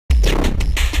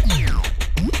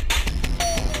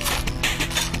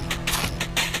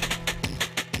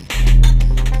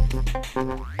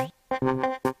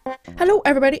Hello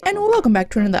everybody and welcome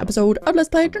back to another episode of Let's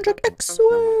Play Technica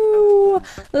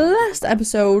AT2020. Last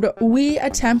episode we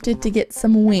attempted to get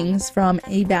some wings from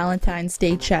a Valentine's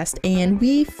Day chest and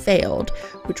we failed,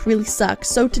 which really sucks.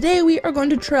 So today we are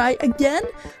going to try again,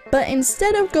 but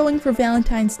instead of going for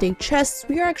Valentine's Day chests,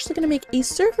 we are actually going to make a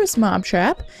surface mob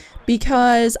trap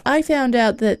because I found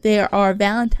out that there are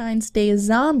Valentine's Day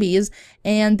zombies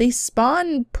and they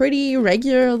spawn pretty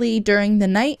regularly during the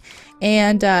night,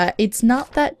 and it's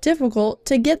not that difficult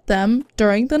to get them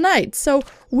during the night. So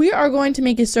we are going to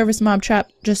make a surface mob trap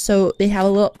just so they have a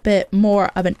little bit more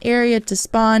of an area to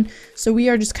spawn. So we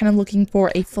are just kind of looking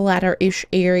for a flatter-ish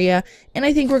area, and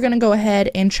I think we're going to go ahead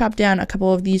and chop down a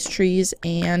couple of these trees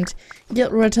and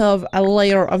get rid of a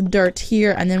layer of dirt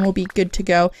here, and then we'll be good to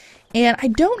go. And I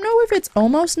don't know if it's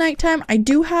almost nighttime. I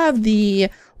do have the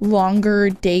longer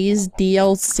days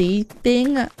DLC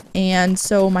thing, and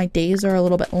so my days are a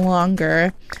little bit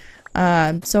longer.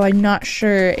 So I'm not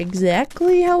sure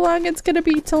exactly how long it's gonna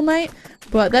be till night,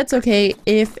 but that's okay.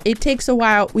 If it takes a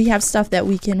while, we have stuff that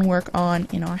we can work on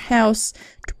in our house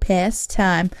to pass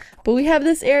time. But we have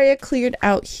this area cleared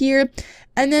out here.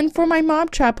 And then for my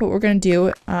mob trap, what we're gonna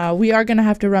do, we are gonna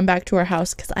have to run back to our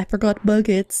house because I forgot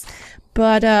buckets.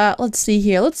 But let's see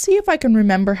here. Let's see if I can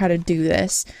remember how to do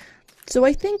this. So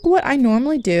I think what I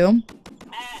normally do,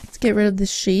 let's get rid of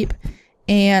this sheep.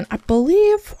 And I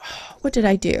believe, what did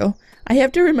I do? I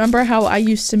have to remember how I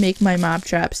used to make my mob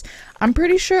traps. I'm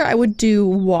pretty sure I would do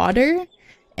water,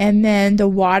 and then the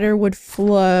water would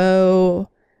flow.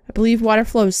 I believe water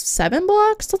flows 7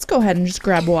 blocks. Let's go ahead and just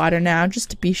grab water now, just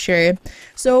to be sure.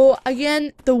 So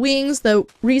again, the wings, the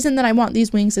reason that I want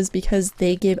these wings is because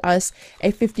they give us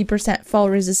a 50% fall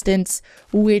resistance,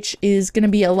 which is going to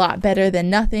be a lot better than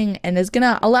nothing, and is going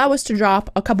to allow us to drop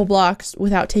a couple blocks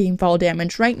without taking fall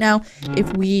damage. Right now,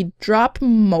 if we drop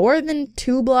more than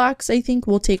 2 blocks, I think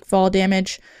we'll take fall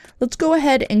damage. Let's go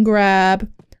ahead and grab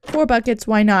 4 buckets,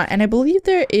 why not? And I believe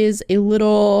there is a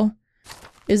little...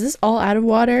 Is this all out of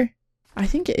water? I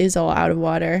think it is all out of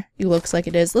water. It looks like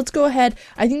it is. Let's go ahead.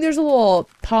 I think there's a little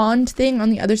pond thing on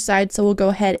the other side, so we'll go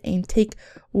ahead and take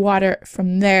water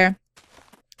from there.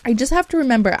 I just have to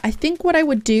remember, I think what I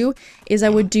would do is I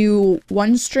would do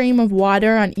 1 stream of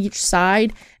water on each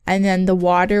side, and then the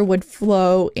water would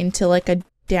flow into like a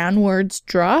downwards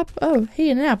drop. Oh, hey,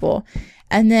 an apple.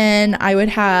 And then I would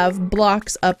have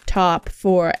blocks up top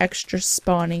for extra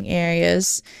spawning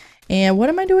areas. And what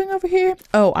am I doing over here?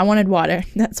 Oh, I wanted water.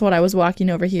 That's what I was walking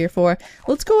over here for.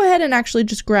 Let's go ahead and actually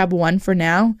just grab 1 for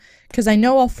now, because I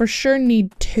know I'll for sure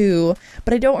need 2,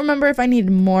 but I don't remember if I need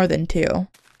more than 2.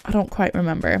 I don't quite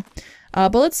remember.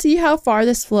 But let's see how far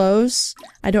this flows.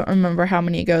 I don't remember how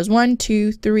many it goes. 1,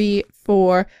 2, 3,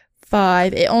 4,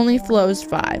 5. It only flows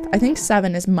 5. I think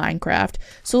 7 is Minecraft.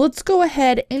 So let's go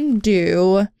ahead and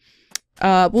do,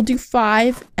 we'll do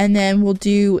 5, and then we'll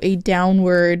do a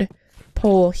downward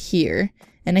pole here,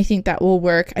 and I think that will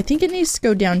work. I think it needs to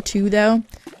go down 2 though,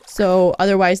 so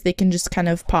otherwise they can just kind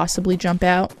of possibly jump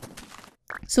out.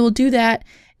 So we'll do that,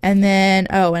 and then,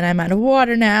 oh, and I'm out of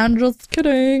water now. Just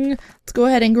kidding. Let's go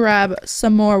ahead and grab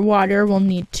some more water. We'll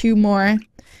need 2 more,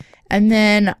 and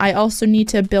then I also need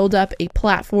to build up a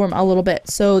platform a little bit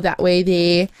so that way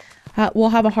they will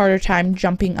have a harder time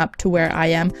jumping up to where I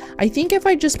am. I think if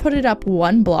I just put it up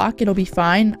 1 block, it'll be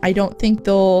fine. I don't think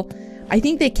they'll... I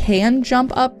think they can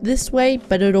jump up this way,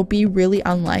 but it'll be really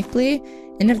unlikely.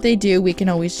 And if they do, we can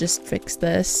always just fix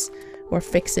this or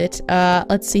fix it.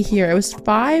 Let's see here. It was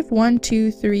 5. 1,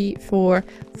 2, 3, 4,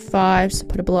 5. So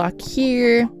put a block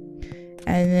here,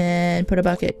 and then put a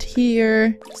bucket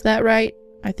here. Is that right?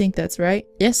 I think that's right.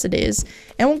 Yes, it is.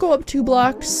 And we'll go up 2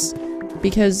 blocks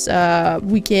because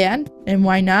we can, and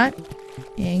why not?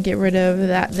 And get rid of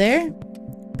that there.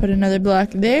 Put another block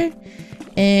there.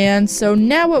 And so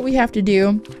now what we have to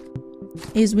do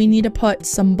is we need to put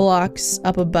some blocks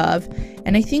up above,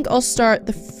 and I think I'll start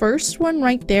the first one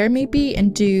right there maybe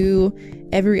and do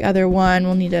every other one.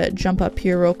 We'll need to jump up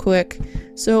here real quick.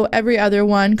 So every other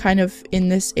one kind of in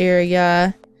this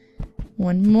area.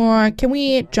 1 more. Can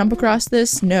we jump across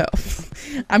this? No.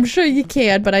 I'm sure you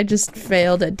can, but I just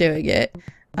failed at doing it.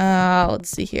 Let's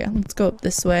see here. Let's go up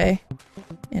this way.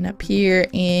 And up here,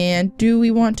 and do we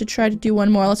want to try to do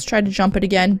 1 more? Let's try to jump it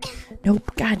again.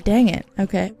 Nope, god dang it.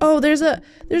 Okay. Oh, there's a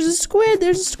squid,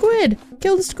 there's a squid.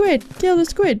 Kill the squid, kill the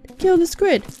squid, kill the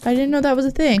squid. I didn't know that was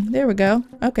a thing. There we go.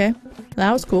 Okay,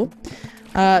 that was cool.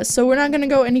 So we're not gonna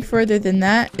go any further than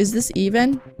that. Is this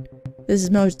even? This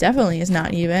is most definitely is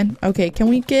not even. Okay, can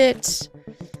we get,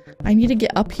 I need to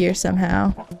get up here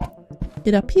somehow.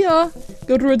 Get up here.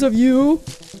 Get rid of you.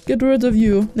 Get rid of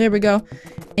you. There we go.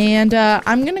 And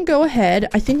I'm gonna go ahead.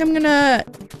 I think I'm gonna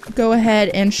go ahead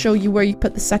and show you where you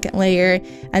put the second layer,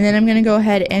 and then I'm gonna go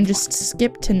ahead and just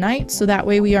skip to night, so that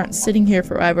way we aren't sitting here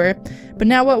forever. But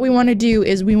now what we want to do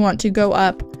is we want to go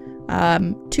up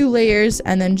 2 layers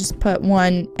and then just put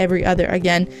one every other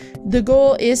again. The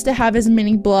goal is to have as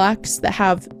many blocks that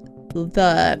have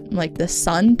the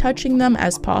sun touching them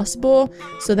as possible,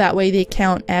 so that way they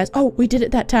count as, oh, we did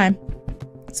it that time,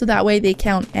 so that way they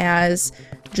count as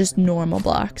just normal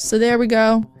blocks. So there we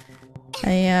go,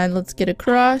 and let's get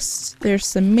across. There's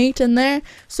some meat in there,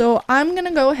 so I'm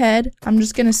gonna go ahead, I'm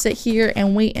just gonna sit here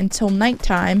and wait until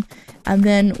nighttime, and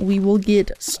then we will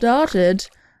get started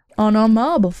on our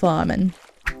mob farming.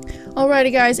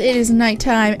 Alrighty guys, it is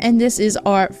nighttime and this is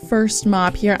our first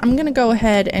mob here. I'm gonna go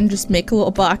ahead and just make a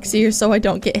little box here so I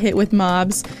don't get hit with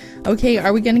mobs. Okay,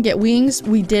 are we gonna get wings?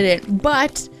 We didn't,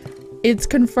 but it's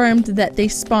confirmed that they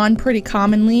spawn pretty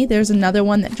commonly. There's another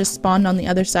one that just spawned on the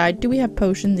other side. Do we have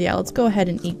potions? Yeah, let's go ahead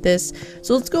and eat this.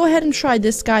 So let's go ahead and try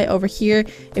this guy over here.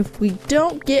 If we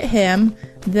don't get him,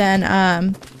 then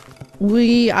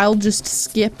I'll just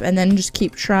skip and then just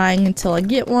keep trying until I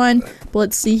get one. But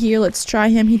let's see here, let's try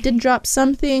him. He did drop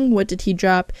something. What did he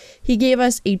drop? He gave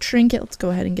us a trinket. Let's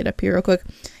go ahead and get up here real quick.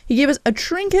 He gave us a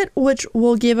trinket, which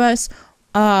will give us,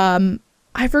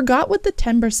 I forgot what the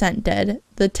 10% did.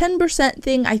 The 10%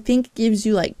 thing, I think, gives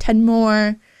you like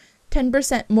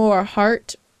 10% more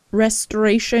heart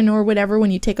restoration or whatever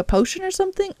when you take a potion or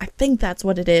something. I think that's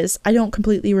what it is. I don't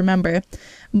completely remember.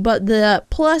 But the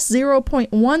plus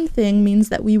 0.1 thing means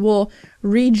that we will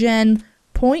regen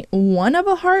 0.1 of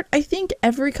a heart, I think,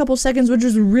 every couple seconds, which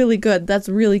is really good. That's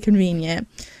really convenient.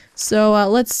 So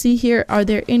let's see here. Are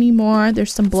there any more?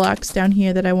 There's some blocks down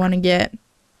here that I want to get.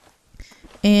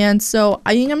 And so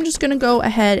I think I'm just going to go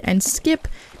ahead and skip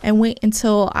and wait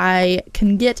until I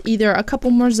can get either a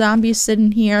couple more zombies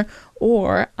sitting here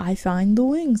or I find the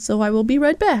wings. So I will be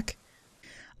right back.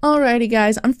 Alrighty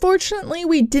guys, unfortunately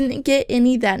we didn't get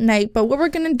any that night, but what we're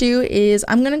gonna do is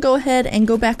I'm gonna go ahead and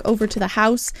go back over to the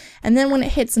house, and then when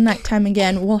it hits nighttime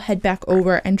again, we'll head back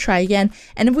over and try again.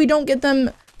 And if we don't get them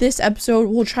this episode,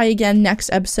 we'll try again next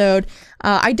episode.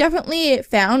 I definitely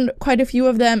found quite a few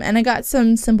of them, and I got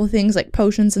some simple things like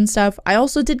potions and stuff. I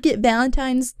also did get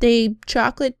Valentine's Day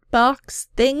chocolate box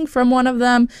thing from one of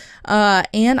them,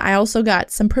 and I also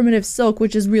got some primitive silk,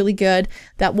 which is really good.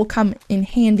 That will come in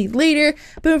handy later,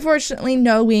 but unfortunately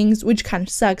no wings, which kind of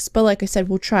sucks, but like I said,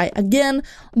 we'll try again.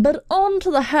 But on to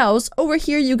the house. Over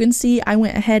here you can see I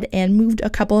went ahead and moved a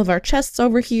couple of our chests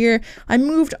over here. I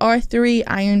moved our 3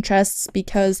 iron chests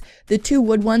because the 2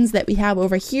 wood ones that we have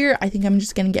over here, I think I'm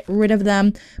just gonna get rid of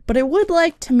them, but I would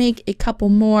like to make a couple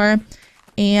more.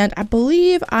 And I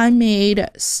believe I made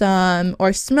some,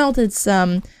 or smelted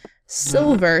some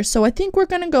silver. So I think we're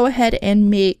going to go ahead and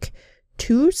make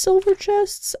 2 silver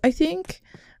chests, I think.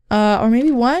 Or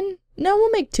maybe 1? No,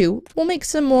 we'll make 2. We'll make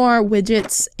some more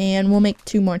widgets and we'll make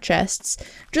 2 more chests.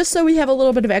 Just so we have a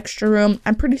little bit of extra room.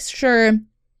 I'm pretty sure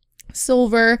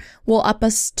silver will up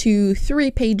us to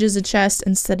 3 pages a chest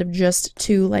instead of just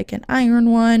 2 like an iron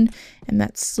one. And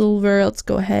that's silver. Let's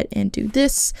go ahead and do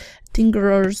this.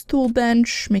 Tinkerer's tool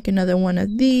bench, make another one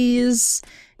of these,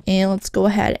 and let's go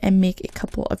ahead and make a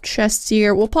couple of chests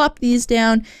here. We'll pop these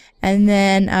down, and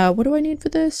then what do I need for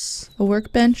this? A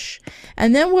workbench.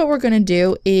 And then what we're gonna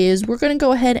do is we're gonna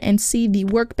go ahead and see the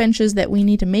workbenches that we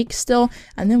need to make still,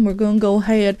 and then we're gonna go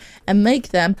ahead and make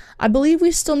them. I believe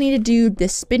we still need to do the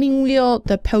spinning wheel,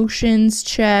 the potions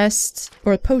chest,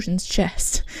 or potions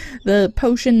chest, the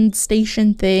potion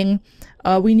station thing.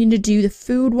 We need to do the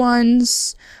food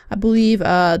ones, I believe,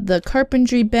 the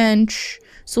carpentry bench.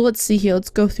 So let's see here, let's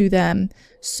go through them.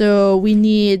 So we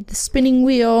need the spinning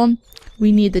wheel,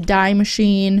 we need the dye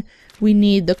machine, we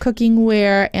need the cooking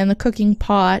ware and the cooking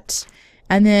pot,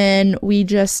 and then we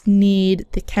just need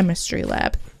the chemistry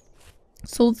lab.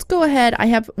 So let's go ahead. I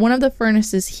have one of the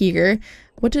furnaces here.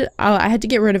 I had to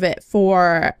get rid of it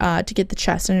for to get the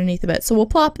chest underneath of it. So we'll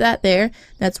plop that there.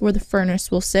 That's where the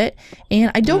furnace will sit.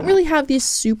 And I don't really have these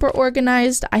super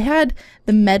organized. I had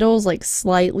the metals like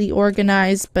slightly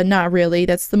organized, but not really.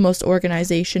 That's the most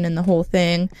organization in the whole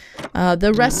thing.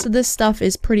 The rest of this stuff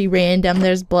is pretty random.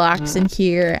 There's blocks in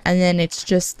here, and then it's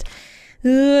just,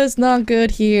 it's not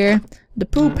good here. The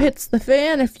poop hits the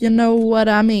fan, if you know what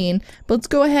I mean. But let's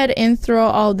go ahead and throw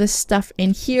all this stuff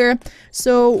in here.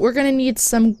 So we're gonna need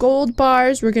some gold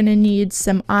bars. We're gonna need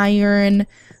some iron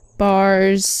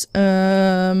bars.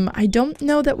 I don't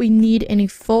know that we need any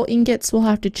full ingots. We'll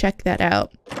have to check that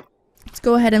out. Let's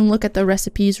go ahead and look at the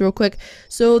recipes real quick.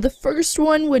 So the first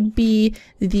one would be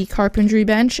the carpentry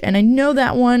bench, and I know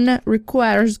that one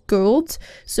requires gold.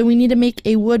 So we need to make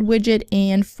a wood widget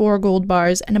and 4 gold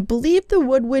bars. And I believe the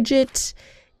wood widget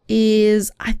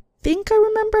is, I think I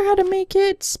remember how to make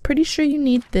it. Pretty sure you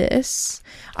need this.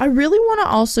 I really want to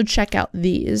also check out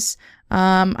these.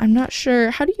 I'm not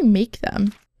sure. How do you make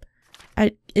them?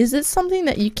 Is it something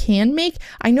that you can make?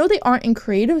 I know they aren't in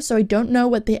creative, so I don't know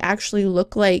what they actually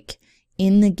look like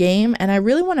in the game, and I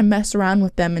really want to mess around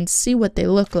with them and see what they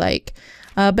look like.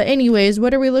 But anyways,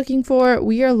 what are we looking for?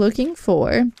 We are looking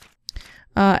for,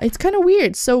 it's kind of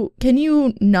weird. So can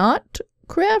you not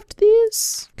craft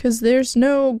these? Because there's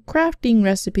no crafting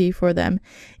recipe for them.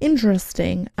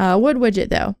 Interesting. Wood widget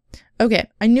though. Okay,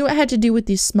 I knew it had to do with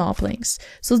these small planks.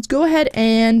 So let's go ahead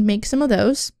and make some of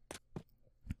those.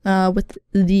 With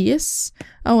these.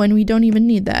 Oh, and we don't even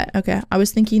need that. Okay, I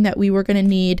was thinking that we were gonna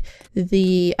need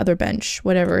the other bench,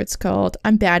 whatever it's called.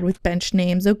 I'm bad with bench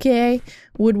names, okay?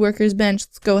 Woodworker's bench.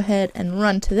 Let's go ahead and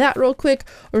run to that real quick,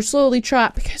 or slowly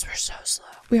trot, because we're so slow.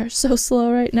 We are so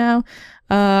slow right now.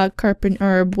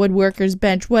 Woodworker's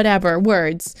bench, whatever,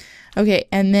 words. Okay,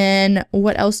 and then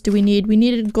what else do we need? We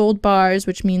needed gold bars,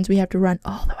 which means we have to run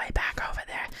all the way back over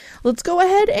there. Let's go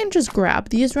ahead and just grab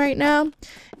these right now,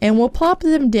 and we'll plop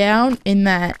them down in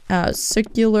that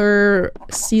circular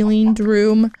ceilinged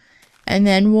room, and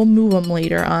then we'll move them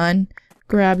later on.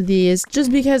 Grab these,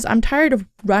 just because I'm tired of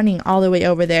running all the way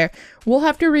over there. We'll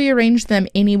have to rearrange them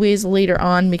anyways later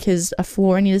on, because a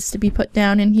floor needs to be put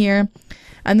down in here.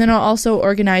 And then I'll also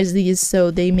organize these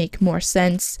so they make more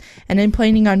sense. And I'm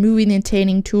planning on moving the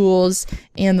tanning tools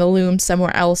and the loom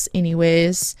somewhere else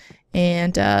anyways.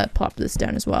 And plop this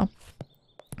down as well.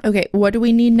 Okay, what do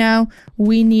we need now?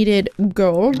 We needed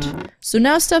gold. So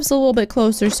now stuff's a little bit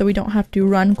closer so we don't have to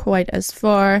run quite as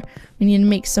far. We need to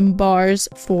make some bars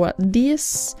for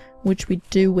this, which we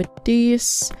do with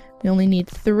this. We only need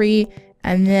 3.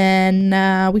 And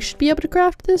then we should be able to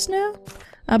craft this now.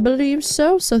 I believe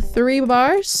so. So 3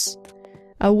 bars,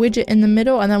 a widget in the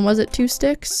middle, and then was it 2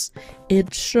 sticks?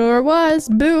 It sure was.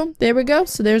 Boom. There we go.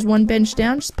 So there's 1 bench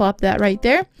down. Just plop that right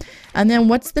there. And then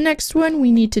what's the next one?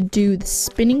 We need to do the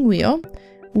spinning wheel,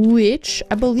 which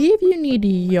I believe you need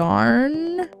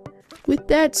yarn with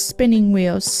that spinning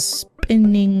wheel.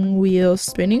 Spinning wheel.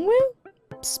 Spinning wheel?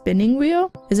 Spinning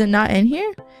wheel? Is it not in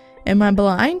here? Am I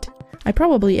blind? I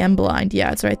probably am blind.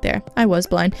 Yeah, it's right there. I was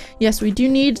blind. Yes, we do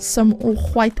need some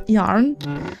white yarn.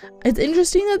 It's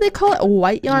interesting that they call it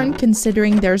white yarn,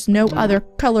 considering there's no other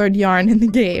colored yarn in the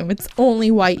game. It's only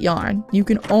white yarn. You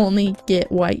can only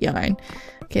get white yarn.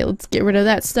 Okay, let's get rid of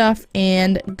that stuff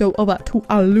and go over to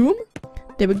our loom.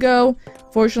 There we go.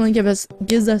 Fortunately,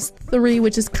 gives us 3,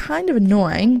 which is kind of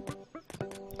annoying.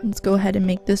 Let's go ahead and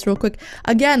make this real quick.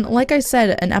 Again, like I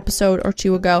said an episode or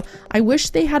 2 ago, I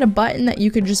wish they had a button that you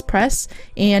could just press,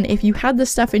 and if you had the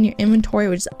stuff in your inventory, it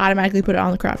would just automatically put it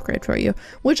on the craft grid for you,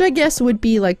 which I guess would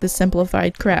be like the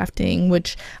simplified crafting,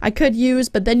 which I could use,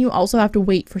 but then you also have to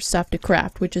wait for stuff to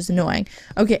craft, which is annoying.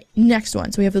 Okay, next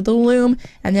one. So we have the loom,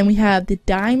 and then we have the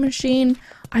dye machine.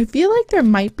 I feel like there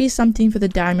might be something for the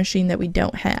dye machine that we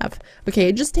don't have. Okay,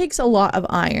 it just takes a lot of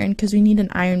iron because we need an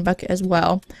iron bucket as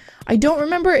well. I don't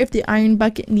remember if the iron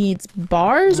bucket needs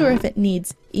bars or if it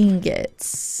needs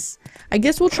ingots. I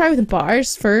guess we'll try with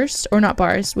bars first, or not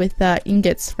bars, with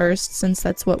ingots first, since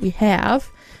that's what we have.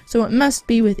 So it must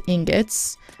be with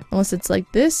ingots, unless it's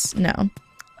like this. No.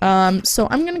 So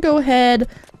I'm gonna go ahead.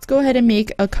 Let's go ahead and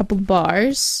make a couple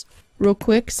bars real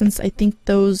quick, since I think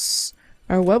those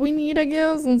are what we need, I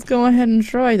guess. Let's go ahead and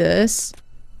try this.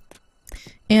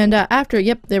 And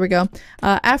yep, there we go.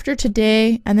 After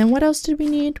today, and then what else did we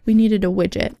need? We needed a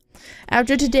widget.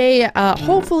 After today,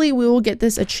 hopefully we will get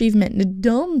this achievement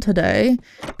done today,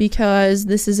 because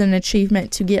this is an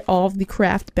achievement to get all of the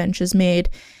craft benches made.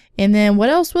 And then what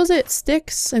else was it?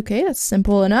 Sticks. Okay, that's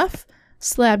simple enough.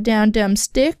 Slap down them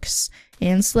sticks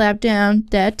and slap down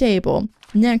that table.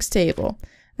 Next table.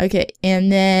 Okay,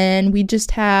 and then we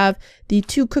just have the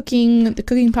cooking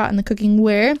pot and the cooking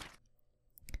ware.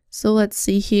 So let's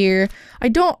see here.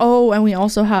 And we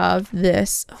also have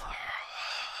this.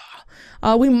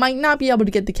 We might not be able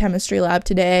to get the chemistry lab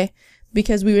today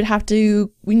because we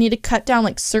need to cut down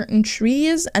like certain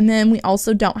trees, and then we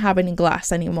also don't have any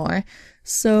glass anymore.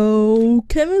 So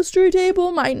chemistry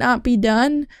table might not be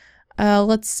done.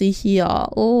 Let's see here.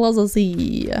 Let's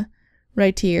see.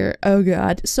 Right here. Oh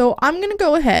god. So I'm gonna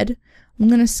go ahead. I'm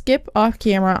gonna skip off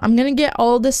camera. I'm gonna get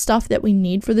all the stuff that we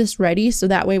need for this ready, so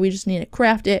that way we just need to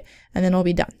craft it and then it'll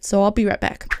be done. So I'll be right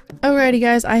back. Alrighty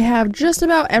guys, I have just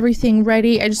about everything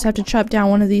ready. I just have to chop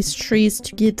down one of these trees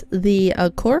to get the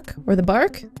cork or the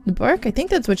bark. The bark, I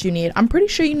think that's what you need. I'm pretty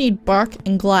sure you need bark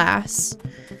and glass.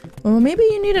 Well, maybe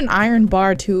you need an iron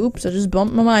bar too. Oops, I just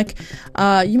bumped my mic.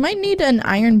 You might need an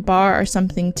iron bar or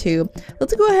something too.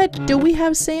 Let's go ahead. Do we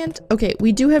have sand? Okay,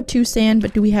 we do have 2 sand,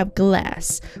 but do we have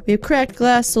glass? We have cracked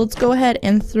glass, so let's go ahead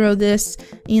and throw this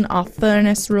in our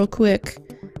furnace real quick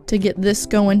to get this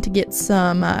going, to get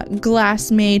some glass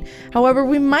made. However,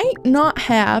 we might not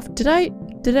have... Did I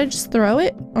just throw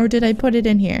it? Or did I put it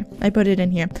in here? I put it in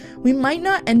here. We might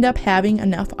not end up having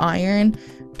enough iron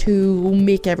to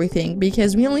make everything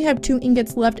because we only have 2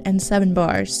 ingots left and 7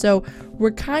 bars, so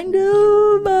we're kind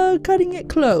of cutting it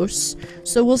close.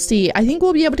 So we'll see. I think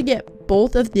we'll be able to get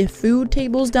both of the food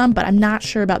tables done, but I'm not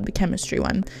sure about the chemistry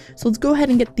one. So let's go ahead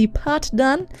and get the pot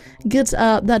done, get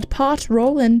that pot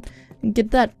rolling, get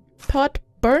that pot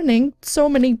burning. So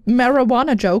many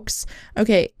marijuana jokes.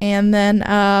 Okay, and then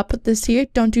put this here.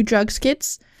 Don't do drugs,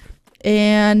 kids.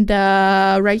 And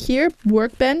right here,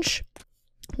 workbench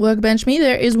me,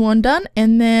 there is one done,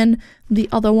 and then the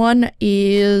other one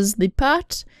is the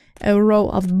pot, a row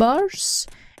of bars,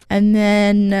 and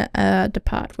then the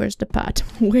pot. Where's the pot?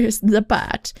 Where's the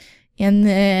pot? And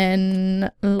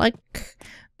then like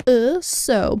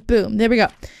so, boom, there we go.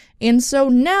 And so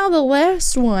now the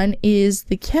last one is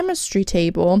the chemistry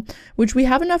table, which we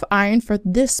have enough iron for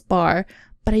this bar,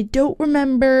 but I don't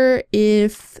remember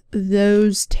if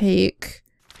those take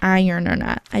iron or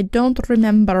not. I don't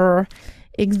remember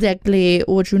exactly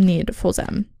what you need for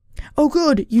them. Oh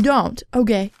good, you don't.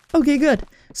 Okay good.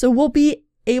 So we'll be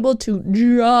able to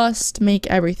just make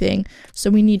everything. So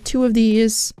we need 2 of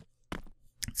these.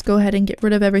 Let's go ahead and get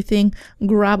rid of everything,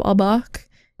 grab a buck,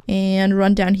 and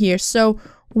run down here. So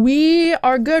we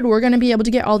are good. We're gonna be able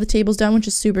to get all the tables done, which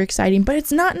is super exciting, but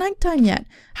it's not nighttime yet.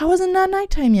 How is it not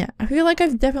nighttime yet? I feel like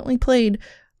I've definitely played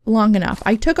long enough.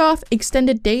 I took off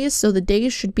extended days, so the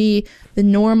days should be the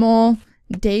normal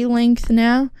day length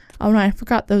now. Oh no, I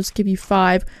forgot those give you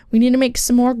 5. We need to make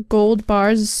some more gold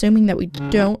bars, assuming that we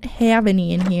don't have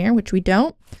any in here, which we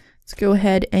don't. Let's go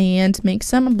ahead and make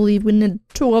some. I believe we need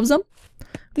 2 of them.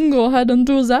 Go ahead and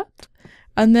do that.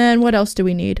 And then what else do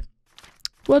we need?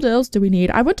 What else do we need?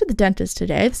 I went to the dentist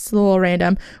today. This is a little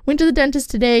random. Went to the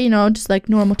dentist today, you know, just like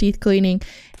normal teeth cleaning.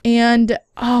 And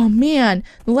oh man,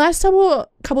 the last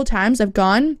couple times I've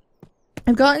gotten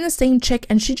the same chick,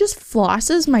 and she just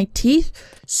flosses my teeth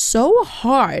so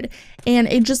hard, and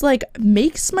it just like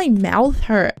makes my mouth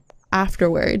hurt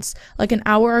afterwards. Like an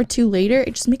hour or 2 later,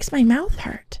 it just makes my mouth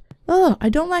hurt. Oh, I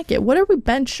don't like it. What are we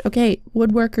bench? Okay,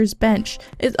 woodworker's bench.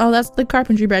 Oh, that's the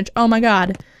carpentry bench. Oh my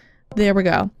god. There we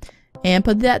go. And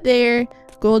put that there.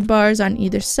 Gold bars on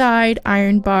either side.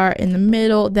 Iron bar in the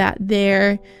middle. That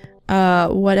there.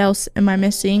 What else am I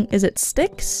missing? Is it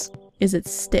sticks? Is it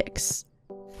sticks?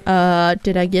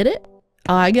 Did I get it?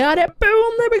 I got it.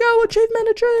 Boom, there we go. Achievement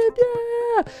achieved.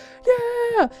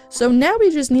 Yeah. So now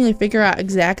we just need to figure out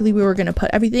exactly where we're going to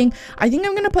put everything. I think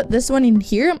I'm going to put this one in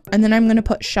here, and then I'm going to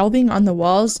put shelving on the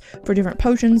walls for different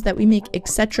potions that we make,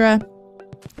 etc.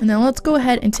 And then let's go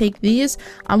ahead and take these.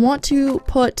 I want to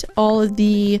put all of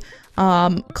the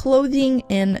clothing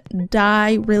and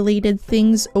dye related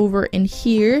things over in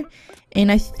here.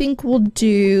 And I think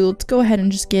let's go ahead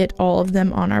and just get all of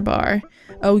them on our bar.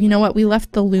 Oh, you know what? We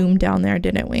left the loom down there,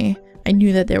 didn't we? I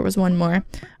knew that there was one more.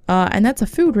 And that's a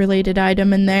food related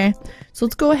item in there. So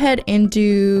let's go ahead and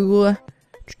do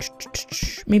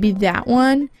maybe that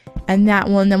one and that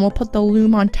one. Then we'll put the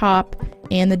loom on top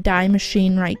and the dye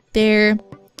machine right there.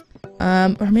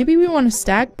 Or maybe we want to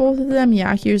stack both of them.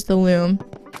 Yeah, here's the loom.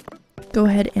 Go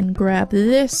ahead and grab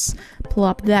this,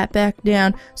 plop that back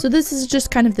down. So this is just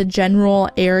kind of the general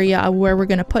area of where we're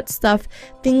going to put stuff.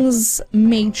 Things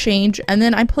may change, and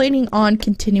then I'm planning on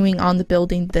continuing on the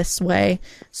building this way.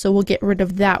 So we'll get rid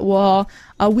of that wall.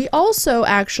 We also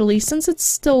actually, since it's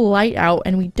still light out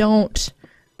and we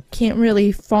can't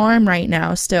really farm right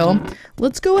now still,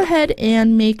 let's go ahead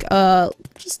and make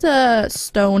just a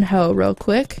stone hoe real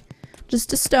quick.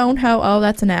 Just a stone hoe. Oh,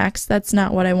 that's an axe. That's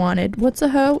not what I wanted. What's a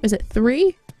hoe? Is it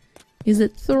 3? Is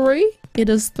it 3? It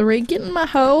is 3. Getting my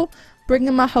hoe.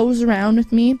 Bringing my hoes around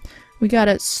with me. We got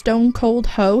a stone cold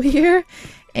hoe here.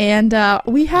 And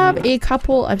we have a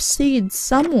couple of seeds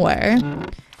somewhere.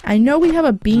 I know we have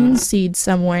a bean seed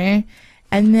somewhere.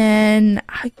 And then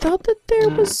I thought that there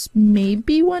was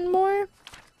maybe one more.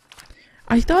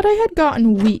 I thought I had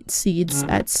gotten wheat seeds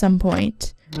at some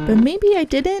point. But maybe I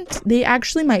didn't. They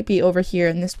actually might be over here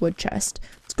in this wood chest.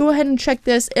 let's go ahead and check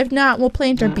this. If not, we'll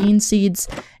plant our bean seeds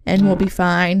and we'll be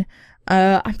fine.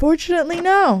 Unfortunately,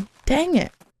 no. Dang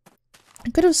it.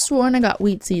 I could have sworn I got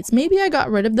wheat seeds. Maybe I got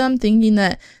rid of them thinking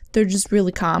that they're just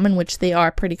really common, which they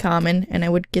are pretty common, and I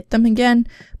would get them again.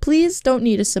 Please don't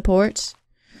need a support.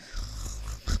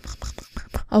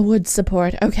 A wood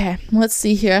support. Okay, let's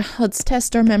see here. Let's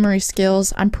test our memory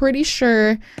skills. I'm pretty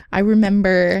sure I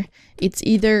remember it's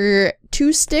either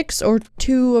 2 sticks or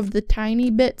 2 of the tiny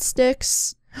bit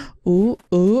sticks. Ooh,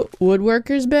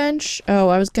 woodworker's bench. Oh,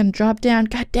 I was gonna drop down.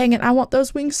 God dang it, I want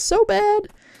those wings so bad.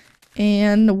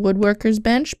 And the woodworker's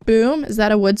bench. Boom. Is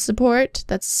that a wood support?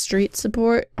 That's street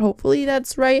support. Hopefully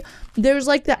that's right. There's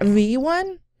like that V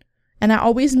one, and I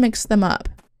always mix them up.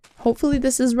 Hopefully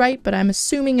this is right, but I'm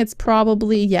assuming it's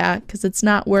probably, yeah, because it's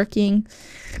not working.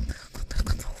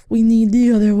 We need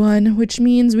the other one, which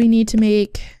means we need to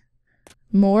make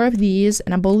more of these,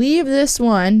 and I believe this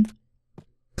one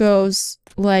goes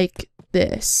like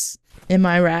this. Am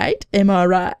I right? Am I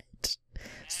right?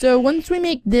 So once we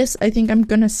make this, I think I'm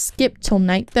gonna skip till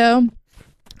night though.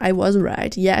 I was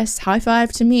right. Yes, high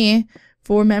five to me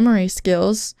for memory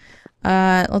skills.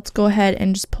 Let's go ahead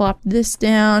and just plop this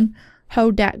down,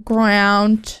 hold that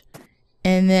ground,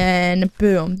 and then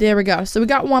boom, there we go. So we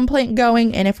got one plant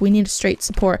going, and if we need a straight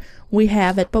support, we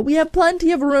have it. But we have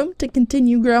plenty of room to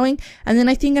continue growing, and then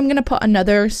I think I'm gonna put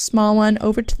another small one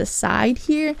over to the side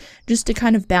here, just to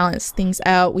kind of balance things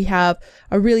out. We have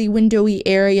a really windowy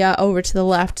area over to the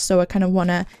left, so I kind of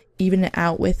wanna even it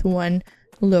out with one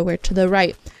lower to the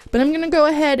right. But I'm gonna go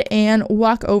ahead and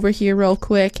walk over here real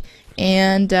quick,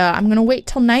 and I'm gonna wait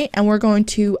till night, and we're going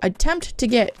to attempt to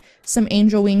get some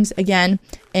angel wings again,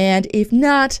 and if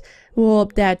not, well,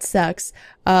 that sucks.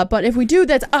 But if we do,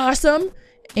 that's awesome.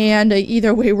 And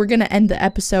either way, we're gonna end the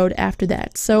episode after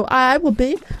that. So I will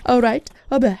be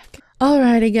back.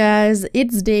 Alrighty guys,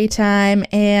 it's daytime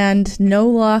and no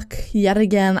luck yet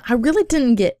again. I really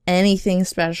didn't get anything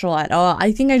special at all.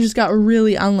 I think I just got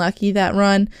really unlucky that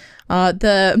run.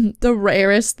 The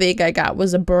rarest thing I got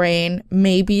was a brain,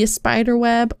 maybe a spider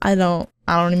web. I don't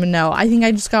even know. I think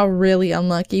I just got really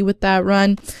unlucky with that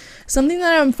run. Something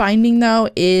that I'm finding though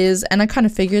is, and I kind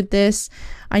of figured this,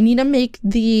 I need to make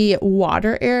the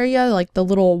water area, like the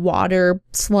little water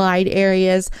slide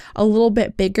areas, a little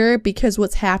bit bigger, because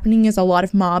what's happening is a lot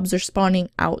of mobs are spawning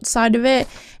outside of it,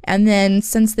 and then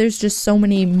since there's just so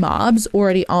many mobs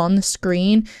already on the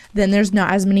screen, then there's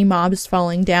not as many mobs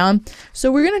falling down.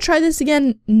 So we're gonna try this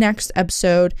again next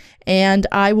episode, and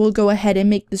I will go ahead and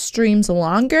make the streams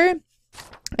longer.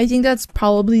 I think that's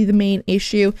probably the main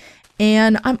issue.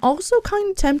 And I'm also kind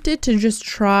of tempted to just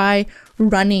try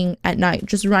running at night,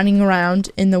 just running around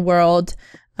in the world,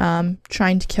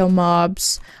 trying to kill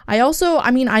mobs. I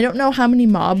don't know how many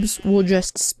mobs will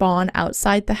just spawn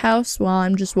outside the house while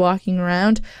I'm just walking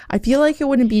around. I feel like it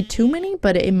wouldn't be too many,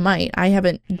 but it might. I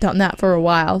haven't done that for a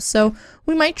while, so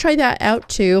we might try that out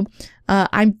too.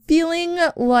 I'm feeling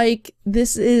like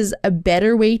this is a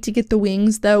better way to get the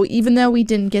wings though. Even though we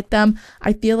didn't get them,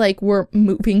 I feel like we're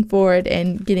moving forward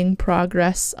and getting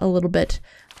progress a little bit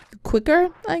quicker,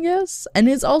 I guess. And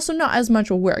it's also not as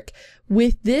much work.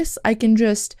 With this, I can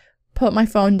just put my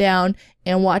phone down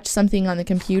and watch something on the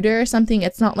computer or something.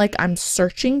 It's not like I'm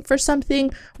searching for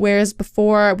something, whereas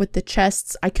before with the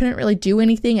chests, I couldn't really do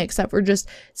anything except for just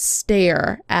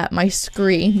stare at my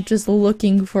screen, just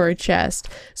looking for a chest.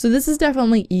 So this is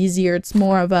definitely easier. It's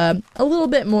more of a little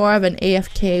bit more of an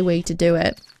AFK way to do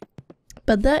it.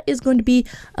 But that is going to be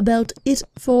about it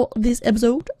for this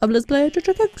episode of Let's Play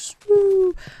Technica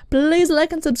AT2020USB. Please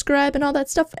like and subscribe and all that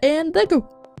stuff, and thank you.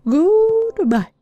 Goodbye.